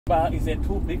But it's a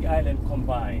two big island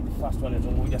combined. The first one is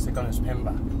Unguja, second is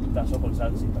Pemba. That's called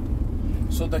Zanzibar.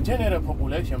 So the general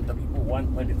population of the people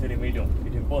 1.3 million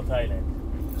between both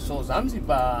islands. So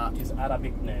Zanzibar is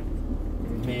Arabic name,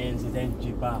 means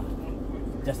Zanzibar,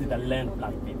 just the land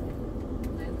black people.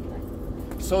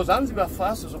 So Zanzibar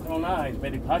first was colonized by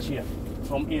the Persians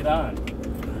from Iran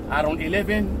around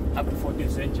 11 up to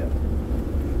 14th century.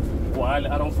 While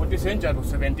around 14th century to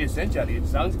 17th century,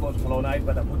 Zanzibar was colonized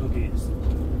by the Portuguese.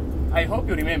 I hope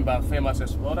you remember famous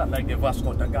explorers like the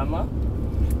Vasco da Gama,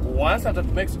 once started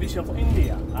to make expedition for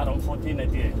India around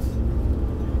 1498.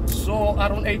 So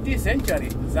around 18th century,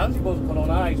 Zanzibar was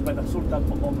colonized by the Sultan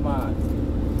of Oman.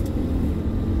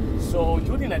 So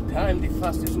during that time, the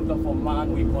first Sultan of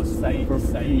Oman we call Said.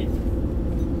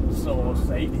 So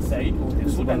Said was the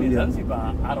Sultan in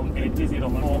Zanzibar around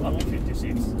 1804 up to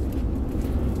 56.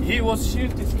 He was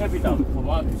shifted his capital from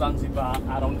Oman to Zanzibar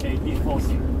around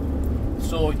 1840.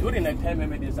 So during that time, I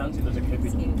made Zanzibar as a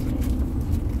capital.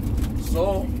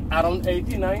 So around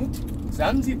 1890,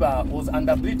 Zanzibar was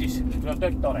under British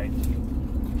protectorate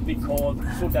because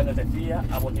Sultan had a fear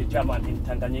about the German in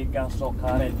Tanganyika, so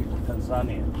currently called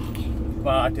Tanzania.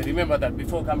 But remember that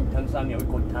before coming to Tanzania, we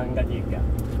called Tanganyika.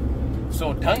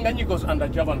 So Tanganyika was under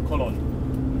German colony.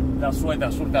 That's why the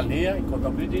Sultan here called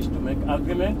the British to make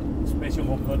agreement, especially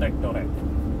for protectorate.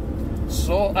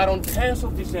 So around 10th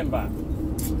of December,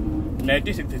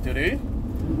 1963,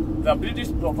 the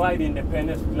British provided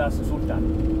independence to the last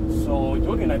Sultan. So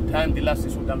during that time, the last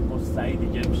Sultan was Said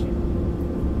Jamshid.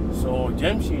 So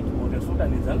Jamshid was the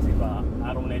Sultan in Zanzibar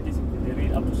around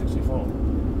 1963 up to 64.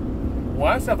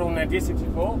 Once around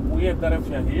 1964, we have the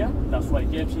refuge here. That's why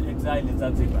Jamshid exiled in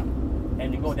Zanzibar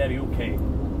and he go there UK.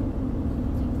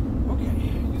 Okay,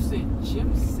 you say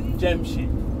Jamshid? Jamshid.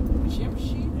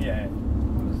 Jamshid? Yeah.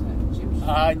 What is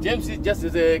that? Jamshid? Jamshid just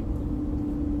is a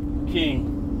king.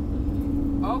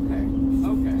 Okay,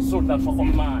 okay. Sultan for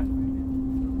Oman.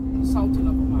 Sultan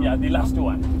of Oman. Yeah, the last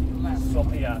one. Last. So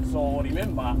yeah, so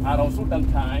remember around Sultan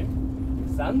time,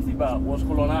 Zanzibar was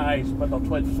colonized by the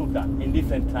 12th Sultan in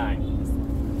different times.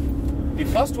 The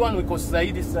first one we call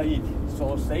Said.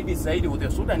 So Said was the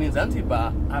Sultan in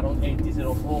Zanzibar around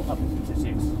 1804 up to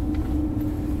 56.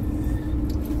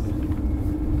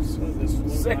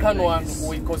 Second one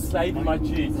we call Said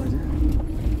Majid.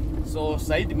 So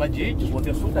Said Majid was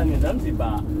the Sultan in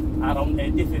Zanzibar around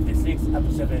 1856 up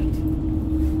to 70.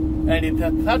 And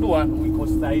the third one we call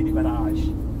Said Baraj.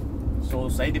 So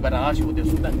Said Baraj was the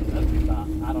Sultan in Zanzibar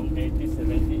around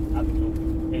 1870 up to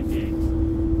 88.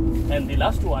 And the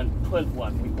last one, 12th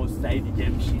one, we call Said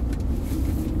Jamshid.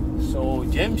 So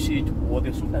Jamshid was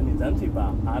the Sultan in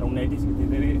Zanzibar around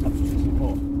 1963 up to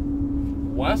 64.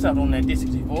 Once around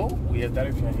 1964, we have the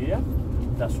refuge here.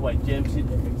 That's why Jamshid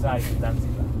exiled in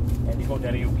Zanzibar and he got to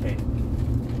the UK.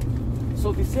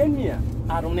 So the same year,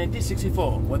 around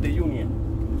 1964, was the union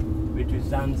between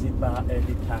Zanzibar and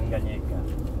the Tanganyika.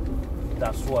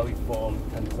 That's why we formed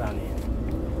Tanzania.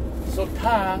 So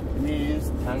Ta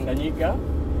means Tanganyika,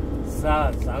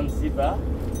 Za Zanzibar,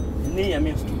 Nia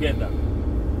means together.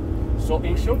 So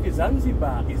in short,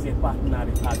 Zanzibar is a partner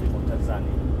republic of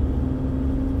Tanzania.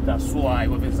 That's why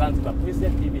we have a Zanzibar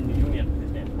president, even the union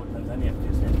president or Tanzania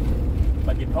president.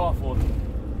 But the powerful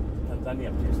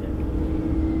Tanzania president.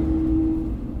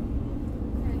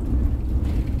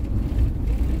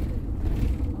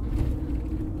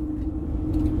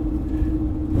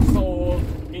 So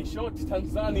in short,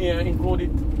 Tanzania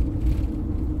included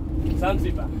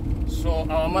Zanzibar. So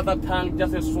our mother tongue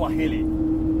just is Swahili.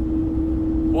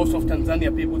 Most of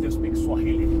Tanzania people, they speak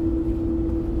Swahili.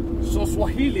 So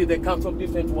Swahili, they come from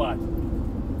different words.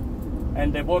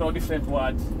 And they borrow different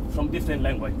words from different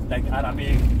languages, like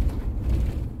Arabic,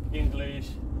 English,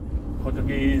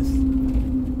 Portuguese.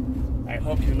 I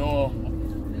hope you know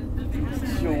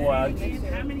few words.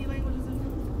 How many languages is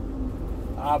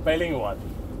it? Bilingual.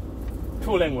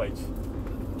 2 languages.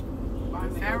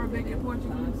 Arabic and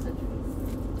Portuguese?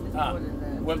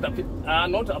 Well,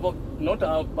 not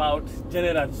about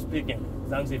general speaking,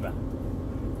 Zanzibar.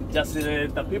 Just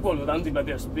the people of Zanzibar,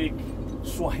 they speak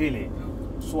Swahili.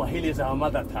 Swahili is our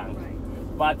mother tongue.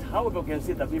 But however, you can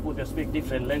see the people, they speak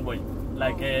different language,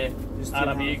 like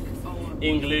Arabic,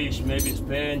 English, maybe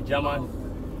Spain, German,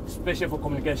 especially for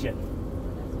communication.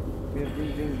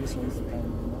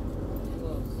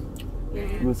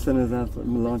 We'll send us out,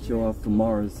 launch you off to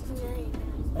Mars.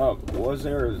 Was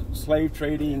there slave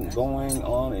trading going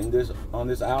on in this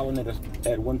island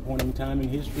at one point in time in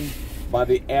history by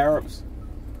the Arabs?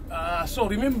 So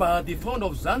remember, the founder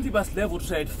of Zanzibar slave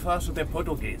trade first with the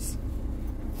Portuguese.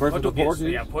 First with the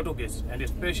Portuguese? Yeah, Portuguese, and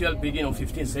especially beginning of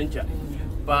 15th century.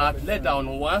 But later on,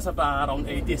 once after around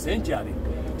 18th century,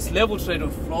 slave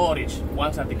trade flourished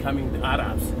once after becoming the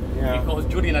Arabs. Yeah. Because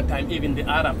during that time, even the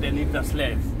Arabs, they need the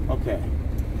slaves. Okay.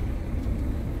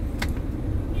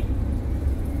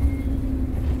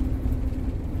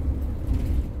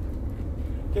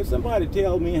 Can somebody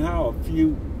tell me how a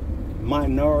few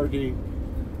minority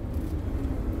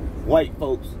white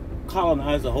folks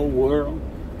colonize the whole world?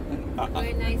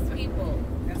 Very nice people.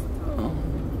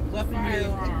 Weaponry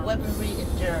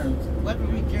and germs.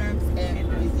 Weaponry, germs,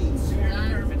 and disease.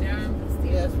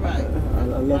 That's right. I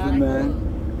love it,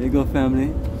 man. There you go,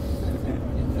 family.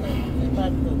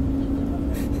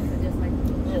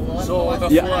 So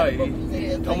that's why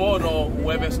tomorrow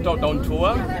we have a start on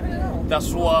tour.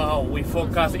 That's why we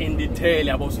focus in detail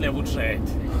about slave trade.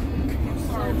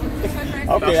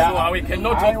 Okay, That's why we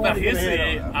cannot talk the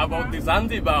history about the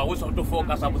Zanzibar. We have to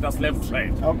focus about the slave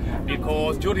trade. Okay.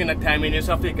 Because during the time in East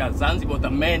Africa, Zanzibar was the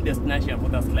main destination for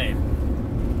the slave.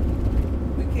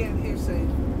 We can't hear say.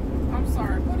 I'm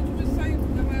sorry. What did you just say?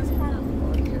 The last part.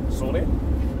 Sorry?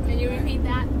 Can you repeat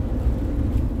that?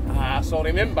 So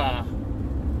remember,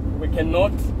 we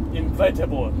cannot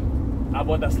inevitable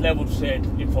about the slave trade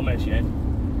information.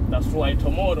 That's why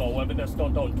tomorrow we'll be the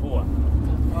stunt on tour.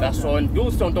 That's why on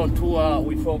do stunt on tour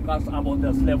we focus about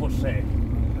the slave trade,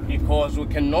 because we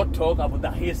cannot talk about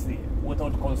the history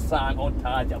without concern or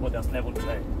touch about the slave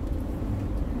trade.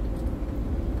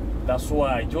 That's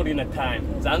why during the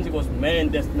time Zanzibar was main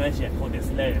destination for the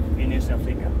slave in East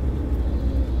Africa.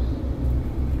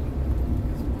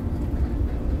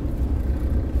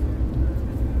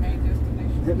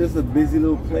 This is a busy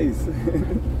little place.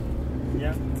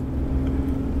 Yeah.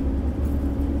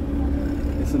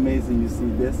 It's amazing. You see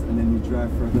this, and then you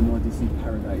drive further north, you see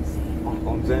paradise.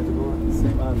 On Zanzibar?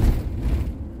 Same island.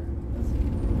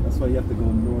 That's why you have to go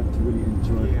north to really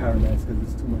enjoy paradise, because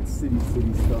there's too much city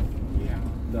stuff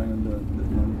down in the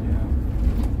north.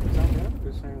 South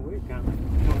Africa, same way, kind of.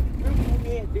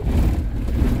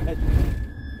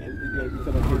 You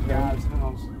feel like God's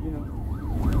house, you know.